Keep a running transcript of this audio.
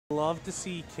Love to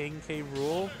see King K.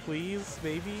 Rool, please,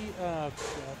 maybe.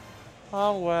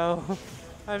 Oh well.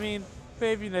 I mean,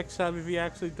 maybe next time if he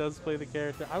actually does play the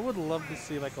character, I would love to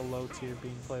see like a low tier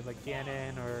being played, like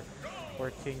Ganon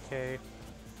or King K.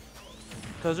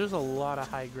 Because there's a lot of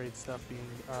high grade stuff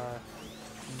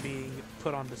being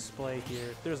put on display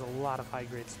here. There's a lot of high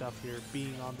grade stuff here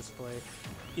being on display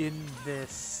in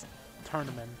this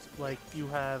tournament. Like you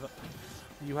have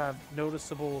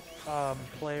noticeable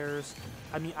players.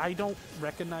 I mean, I don't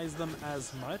recognize them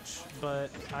as much, but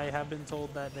I have been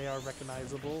told that they are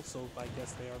recognizable, so I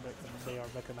guess they are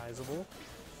recognizable.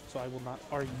 So I will not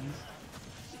argue.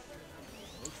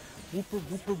 Wooper,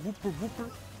 Wooper, Wooper,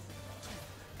 Wooper.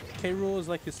 K. Rool is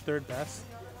like his third best.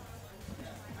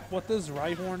 What does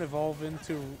Rhyhorn evolve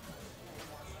into?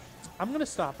 I'm gonna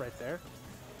stop right there.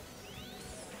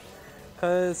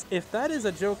 Because if that is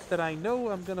a joke that I know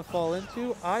I'm going to fall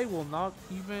into, I will not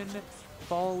even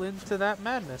fall into that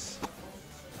madness.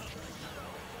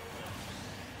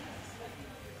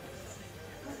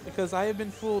 Because I have been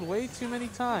fooled way too many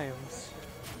times.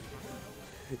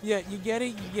 Yeah, you get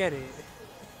it, you get it.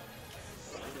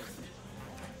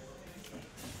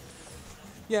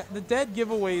 Yeah, the dead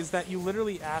giveaways that you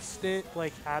literally asked it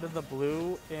like out of the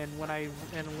blue, and when I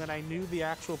knew the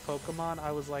actual Pokemon,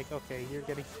 I was like, okay, you're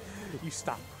getting, you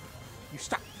stop.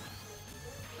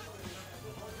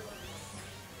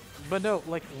 But no,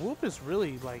 like Whoop is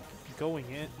really like going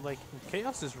in, like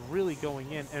CHA0S is really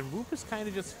going in, and Whoop is kind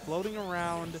of just floating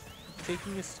around,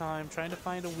 taking his time, trying to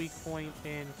find a weak point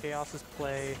in CHA0S's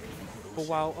play, but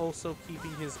while also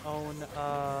keeping his own,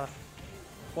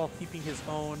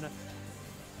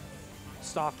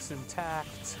 stocks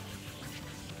intact.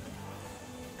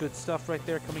 Good stuff right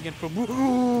there coming in from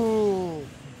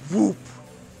Whoop.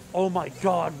 Oh my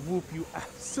god, Whoop, you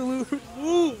absolute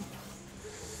Whoop.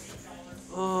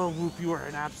 Oh, Whoop, you are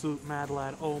an absolute mad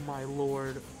lad. Oh my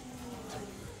lord.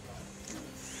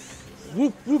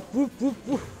 Whoop, whoop, whoop, whoop,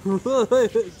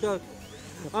 whoop. God.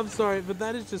 I'm sorry, but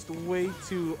that is just way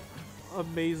too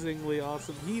amazingly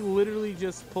awesome. He literally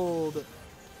just pulled...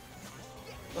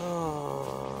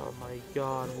 Oh my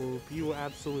god, Whoop, you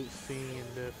absolute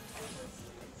fiend.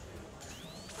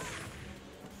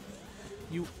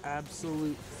 You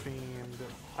absolute fiend.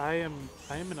 I am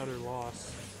an utter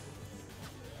loss.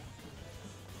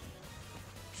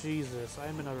 Jesus, I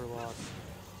am an utter loss.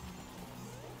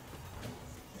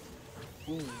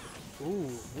 Ooh,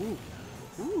 ooh, ooh,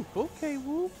 ooh, okay,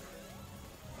 Whoop.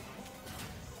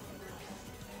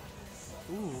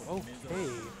 Ooh, okay.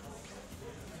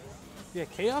 Yeah,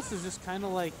 CHA0S is just kind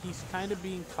of like, he's kind of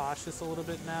being cautious a little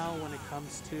bit now when it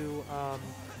comes to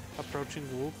approaching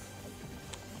Whoop.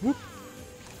 Whoop!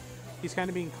 He's kind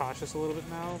of being cautious a little bit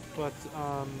now, but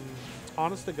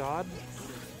honest to God.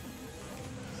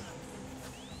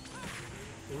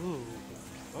 Ooh,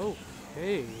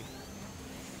 okay.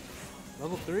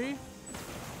 Level 3?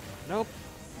 Nope.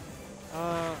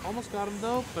 Almost got him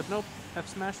though, but nope.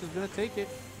 F-Smash is gonna take it.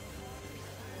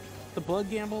 The blood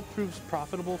gamble proves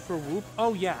profitable for Whoop.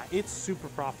 Oh yeah, it's super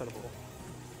profitable.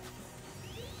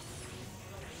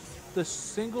 The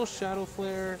single Shadow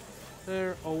Flare,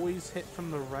 they're always hit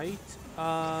from the right.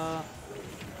 I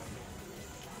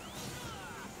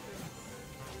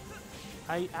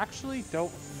actually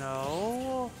don't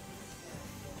know.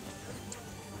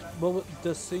 Well,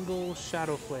 the single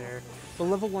Shadow Flare, the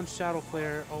level 1 Shadow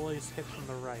Flare always hit from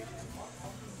the right.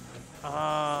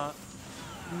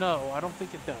 No, I don't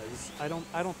think it does. I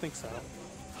don't think so.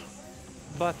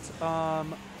 But I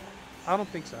don't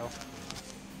think so.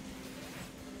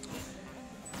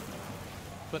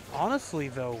 But honestly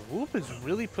though, Whoop is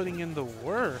really putting in the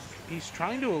work. He's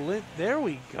trying to there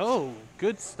we go.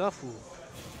 Good stuff, Whoop.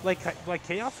 Like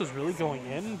CHA0S was really going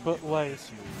in, but like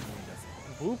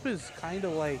Whoop is kind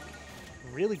of like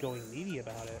really going needy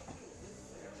about it.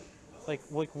 Like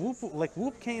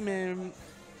Whoop came in,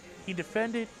 he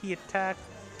defended, he attacked,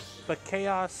 but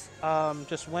CHA0S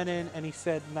just went in and he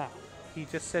said no. He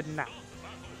just said no.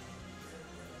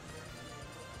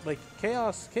 Like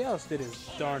CHA0S did his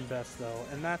darn best though,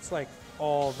 and that's like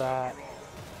all that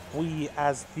we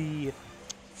as the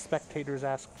spectators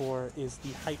ask for, is the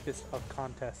hypest of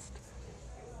contest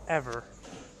ever.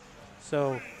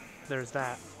 So there's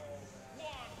that.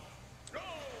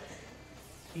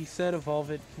 He said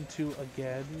evolve it into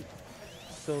again,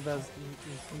 so that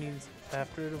means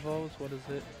after it evolves, what does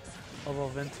it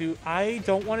evolve into? I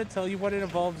don't want to tell you what it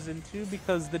evolves into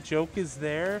because the joke is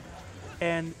there,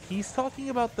 and he's talking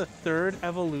about the third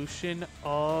evolution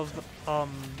of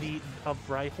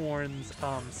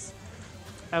Rhyhorn's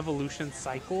evolution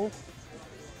cycle.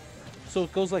 So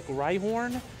it goes like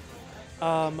Rhyhorn,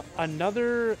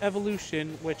 Another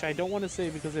evolution, which I don't want to say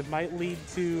because it might lead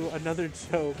to another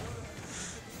joke.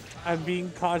 I'm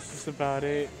being cautious about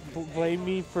it. Blame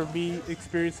me for me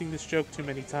experiencing this joke too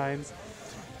many times.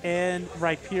 And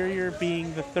Rhyperior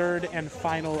being the third and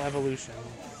final evolution.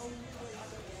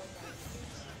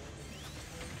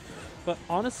 But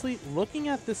honestly, looking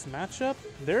at this matchup,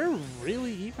 they're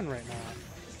really even right now.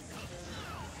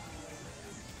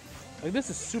 Like, this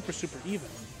is super, super even.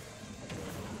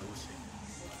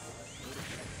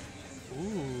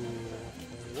 Ooh.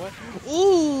 What?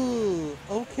 Ooh!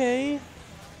 Okay.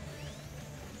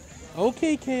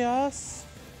 Okay, Chaos.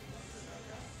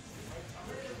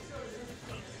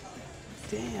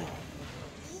 Damn.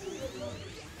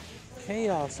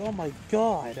 Chaos, oh my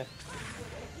god.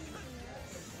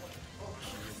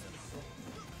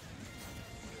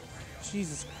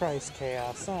 Jesus Christ,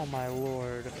 Chaos, oh my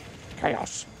lord.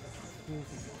 Chaos.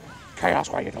 Chaos,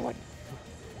 what are you doing?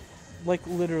 Like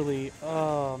literally,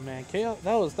 oh man, Chaos,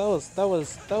 that was a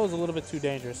little bit too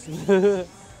dangerous.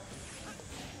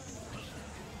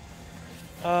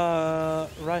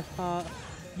 Right,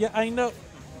 yeah, I know.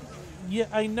 Yeah,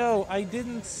 I know. I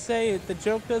didn't say it. The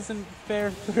joke doesn't fare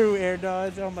through air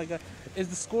dodge. Oh my god. Is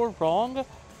the score wrong?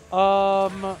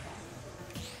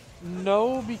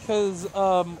 No, because,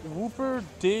 Wooper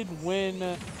did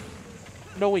win.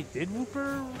 No, wait, did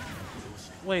Wooper?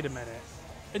 Wait a minute.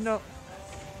 No.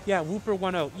 Yeah, Wooper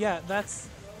 1-0. Yeah, that's,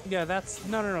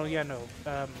 no, yeah, no.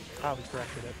 Probably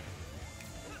corrected it.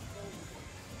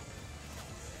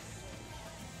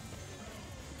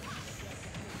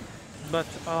 But,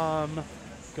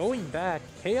 going back,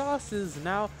 Chaos is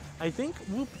now, I think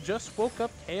Whoop just woke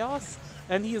up Chaos,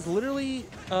 and he is literally,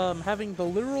 having the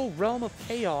literal realm of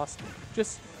Chaos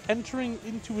just entering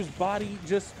into his body,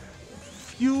 just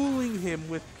fueling him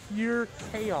with pure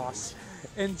chaos,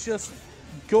 and just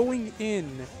going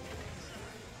in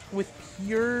with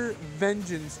pure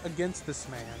vengeance against this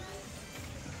man.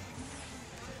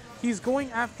 He's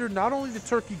going after not only the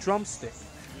turkey drumstick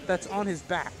that's on his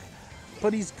back,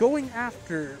 but he's going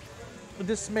after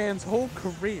this man's whole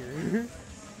career.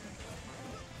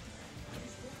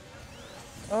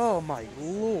 Oh my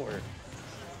lord.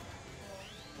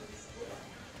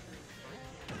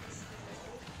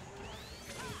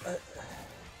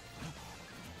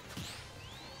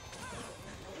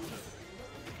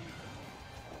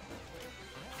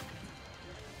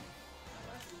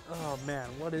 Oh man,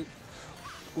 what is...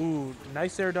 Ooh,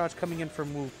 nice air dodge coming in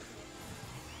from Whoop.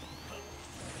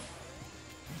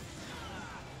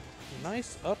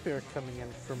 Nice up air coming in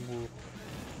from Whoop.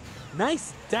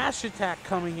 Nice dash attack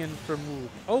coming in from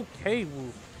Whoop. Okay,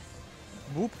 Whoop.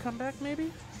 Whoop come back,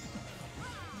 maybe?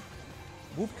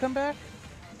 Whoop come back?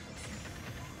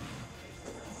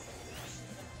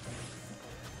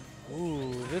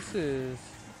 Ooh, this is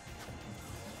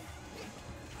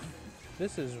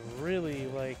really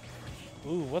like...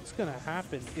 Ooh, what's gonna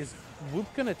happen? Is Whoop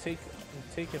gonna take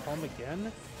it home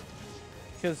again?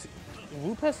 Because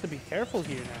Whoop has to be careful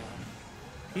here now.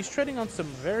 He's treading on some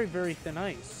very, very thin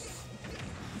ice.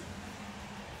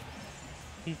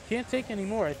 He can't take any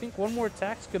more. I think one more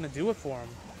attack's gonna do it for him.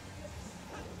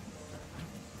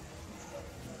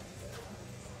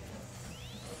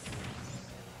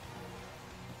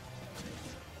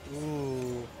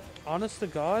 Ooh. Honest to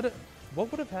God,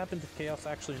 what would have happened if Chaos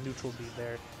actually neutral beat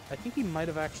there? I think he might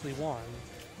have actually won.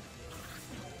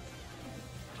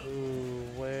 Ooh,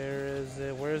 where is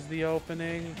it? Where's the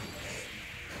opening?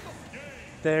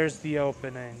 There's the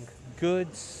opening.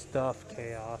 Good stuff,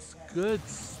 Chaos. Good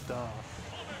stuff.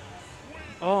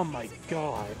 Oh my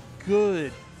god.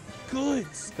 Good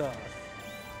stuff.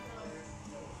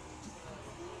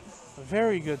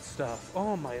 Very good stuff.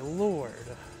 Oh my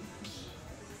lord.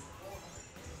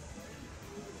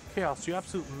 Chaos, you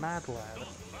absolute mad lad.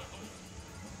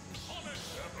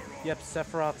 Yep,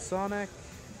 Sephiroth Sonic.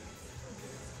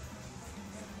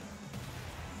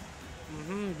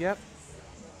 Yep.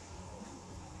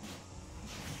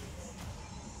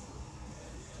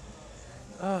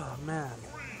 Oh, man.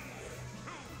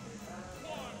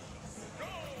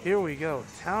 Here we go.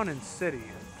 Town and City.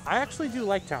 I actually do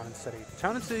like Town and City.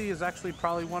 Town and City is actually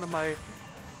probably one of my...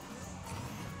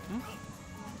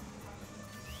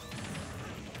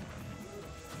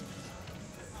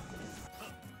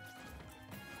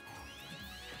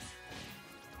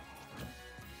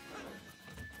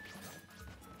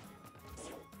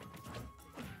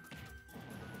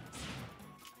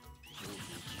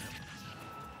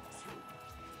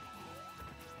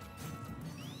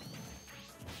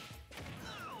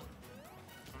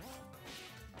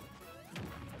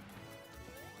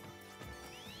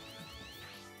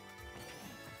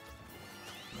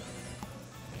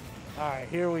 Alright,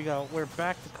 here we go. We're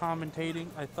back to commentating.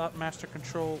 I thought Master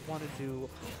Control wanted to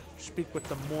speak with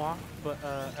the moi, but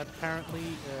apparently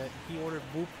he ordered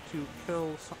Whoop to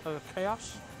kill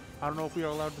CHA0S. I don't know if we are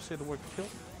allowed to say the word kill.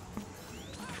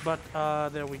 But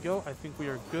there we go. I think we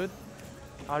are good.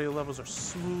 Audio levels are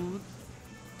smooth.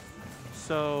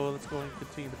 So let's go and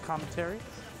continue the commentary.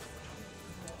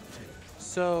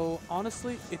 So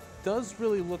honestly, it does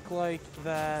really look like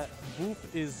that Whoop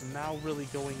is now really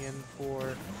going in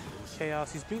for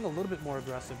CHA0S. He's being a little bit more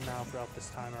aggressive now throughout this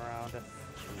time around.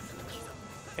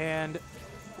 And,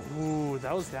 ooh,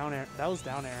 that was down air. That was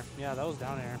down air. Yeah, that was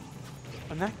down air.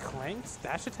 And that clanks,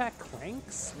 dash attack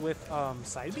clanks with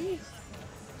side B?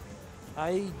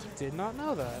 I did not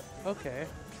know that. Okay.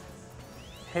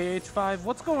 Hey H5,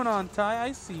 what's going on, Ty?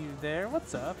 I see you there.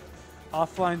 What's up?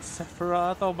 Offline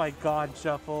Sephiroth. Oh my god,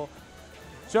 Shuffle.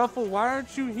 Shuffle, why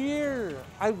aren't you here?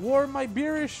 I wore my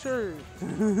Beerish shirt.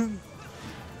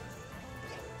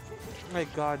 My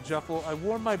god, Shuffle. I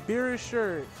wore my Beerish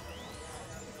shirt.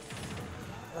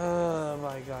 Oh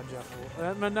my god,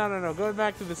 Shuffle. No. Going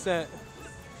back to the set.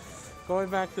 Going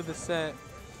back to the set.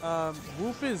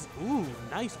 Whoop is... Ooh,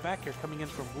 nice back here coming in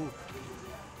from Whoop.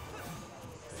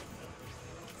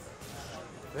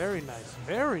 Very nice.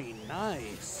 Very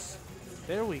nice.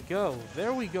 There we go.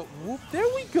 There we go. Whoop. There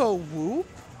we go, Whoop.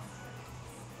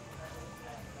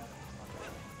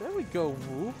 There we go,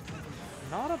 Whoop.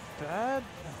 Not a bad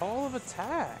haul of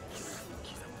attacks.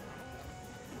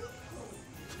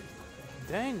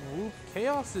 Dang, Whoop.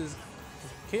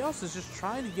 CHA0S is just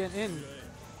trying to get in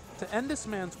to end this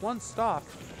man's one stock.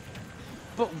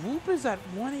 But Whoop is at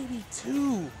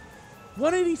 182.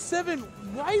 187.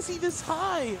 Why is he this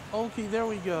high? Okay, there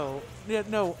we go. Yeah,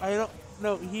 no, I don't.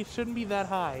 No, he shouldn't be that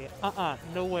high.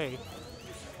 No way.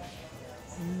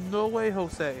 No way,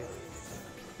 Jose.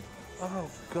 Oh,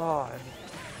 God.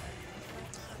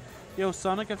 Yo,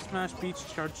 Sonic F Smash Beach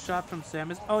charge shot from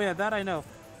Samus. Oh, yeah, that I know.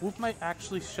 Whoop might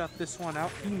actually shut this one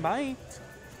out. He might.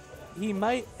 He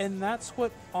might, and that's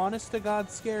what, honest to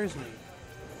God, scares me.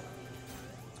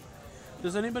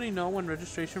 Does anybody know when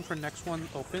registration for next one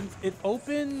opens? It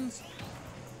opens...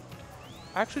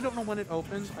 I actually don't know when it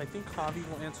opens. I think Javi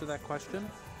will answer that question.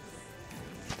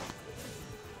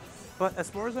 But as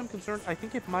far as I'm concerned, I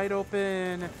think it might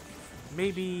open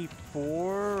maybe 4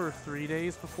 or 3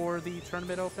 days before the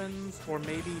tournament opens. Or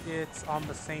maybe it's on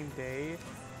the same day,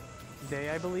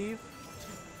 I believe.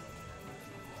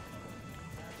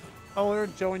 Or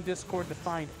join Discord to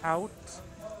find out,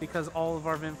 because all of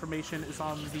our information is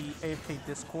on the AFK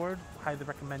Discord. Highly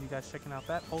recommend you guys checking out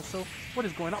that. Also, what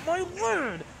is going on? My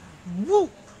word! Whoop!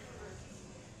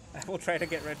 I will try to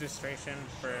get registration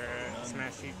for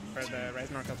Smash for the Rise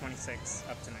Norcal 26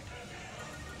 up tonight.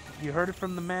 You heard it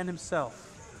from the man himself.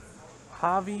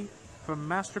 Javi from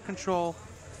Master Control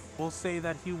will say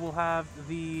that he will have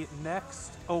the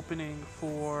next opening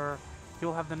for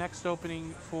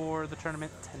the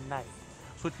tournament tonight.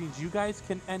 So which means you guys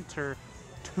can enter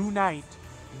tonight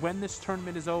when this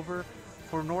tournament is over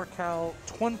for Norcal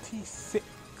 26.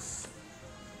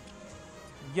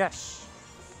 Yes,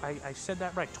 I said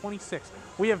that right, 26.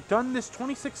 We have done this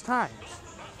 26 times.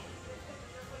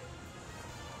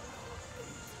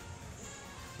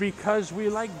 Because we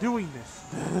like doing this.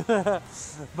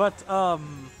 But,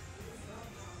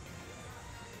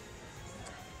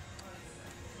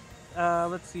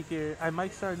 let's see here. I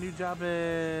might start a new job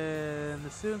in the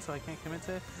soon, so I can't commit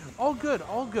to it. All good,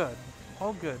 all good,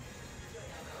 all good.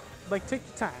 Like, take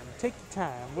your time, take your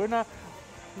time. We're not...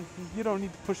 You don't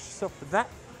need to push yourself for that.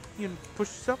 You need to push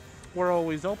yourself. We're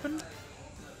always open.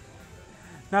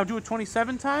 Now do it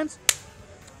 27 times.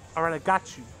 All right, I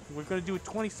got you. We're going to do it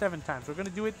 27 times. We're going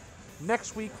to do it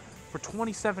next week for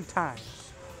 27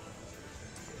 times.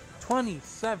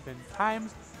 27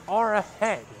 times are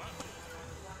ahead.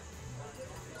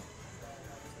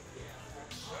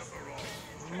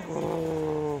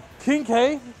 Oh, King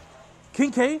K.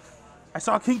 King K. I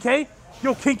saw King K.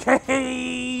 Yo, King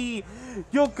K.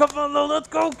 Yo, come on, now, let's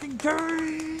go, King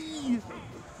K!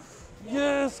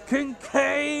 Yes, King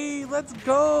K! Let's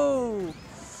go!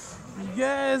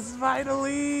 Yes,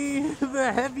 finally!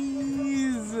 The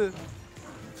heavies!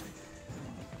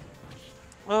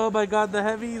 Oh my god, the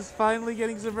heavies finally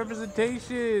getting some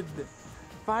representation!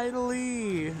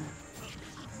 Finally!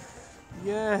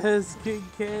 Yes, King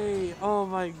K! Oh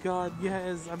my god,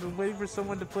 yes! I've been waiting for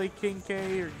someone to play King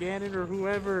K or Ganon or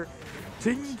whoever!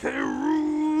 King K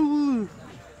rule!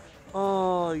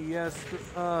 Oh, yes.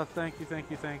 Thank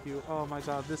you. Oh my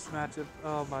god, this matchup.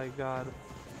 Oh my god.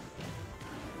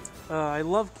 I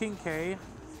love King K.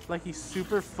 Like, he's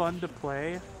super fun to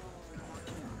play.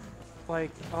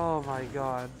 Like, oh my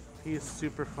god. He is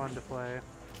super fun to play.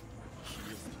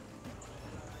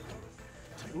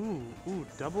 Ooh,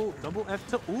 double F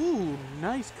to, ooh,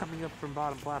 nice coming up from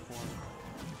bottom platform.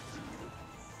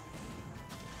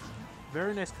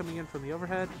 Very nice coming in from the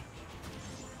overhead.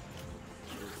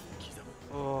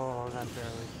 Oh, that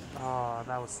barely, oh,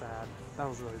 that was sad. That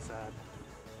was really sad.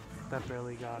 That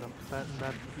barely got him.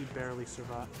 That he barely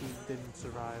survived. He didn't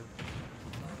survive.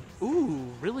 Ooh,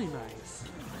 really nice.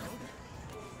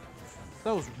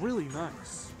 That was really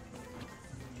nice.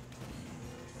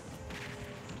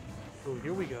 Oh,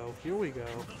 here we go. Here we go.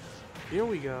 Here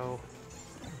we go.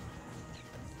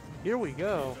 Here we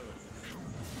go.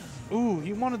 Ooh,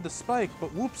 he wanted the spike,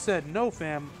 but Whoop said, no,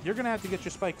 fam. You're gonna have to get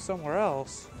your spike somewhere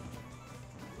else.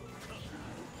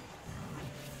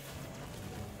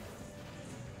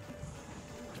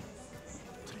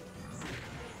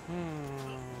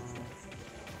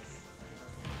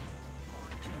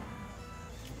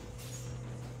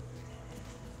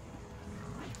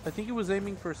 I think he was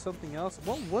aiming for something else.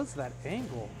 What was that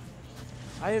angle?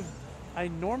 I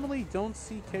normally don't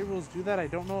see K-Rool's do that. I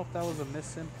don't know if that was a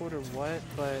misinput or what,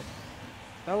 but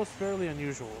that was fairly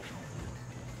unusual.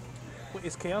 Wait,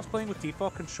 is CHA0S playing with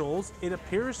default controls? It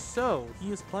appears so.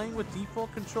 He is playing with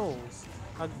default controls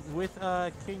with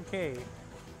King K.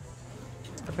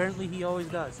 Apparently he always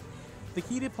does. The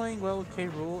key to playing well with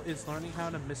K-Rool is learning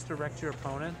how to misdirect your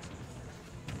opponent.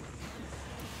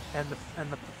 And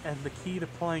the key to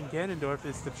playing Ganondorf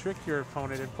is to trick your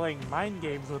opponent and playing mind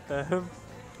games with them.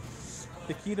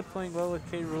 The key to playing well with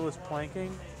K-Rool is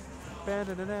planking.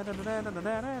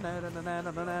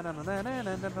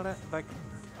 Like,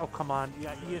 oh come on!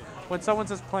 Yeah, when someone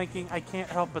says planking, I can't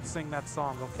help but sing that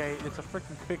song. Okay, it's a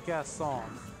freaking kick-ass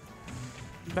song.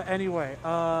 But anyway,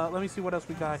 let me see what else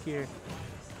we got here.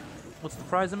 What's the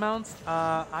prize amounts?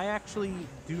 I actually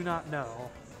do not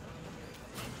know.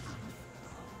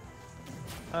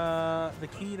 The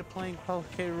key to playing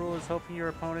K-Rool is hoping your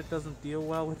opponent doesn't deal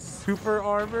well with super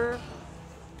armor.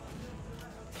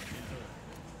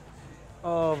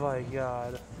 Oh my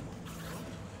god.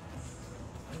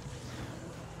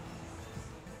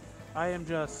 I am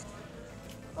just...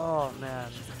 Oh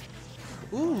man.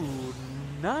 Ooh,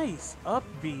 nice up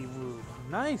B Woo.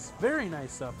 Nice, very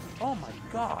nice up. Oh my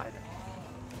god.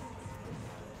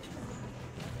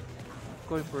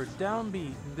 Going for a down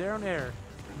B, down air,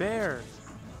 bear.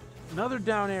 Another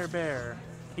down air bear.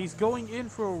 He's going in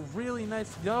for a really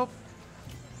nice nope.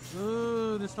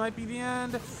 Ooh, this might be the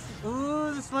end.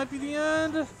 Ooh, this might be the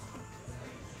end.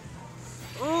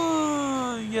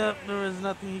 Ooh, yep, there is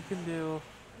nothing he can do.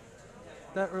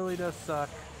 That really does suck.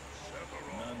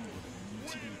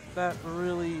 That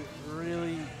really,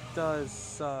 really does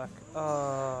suck.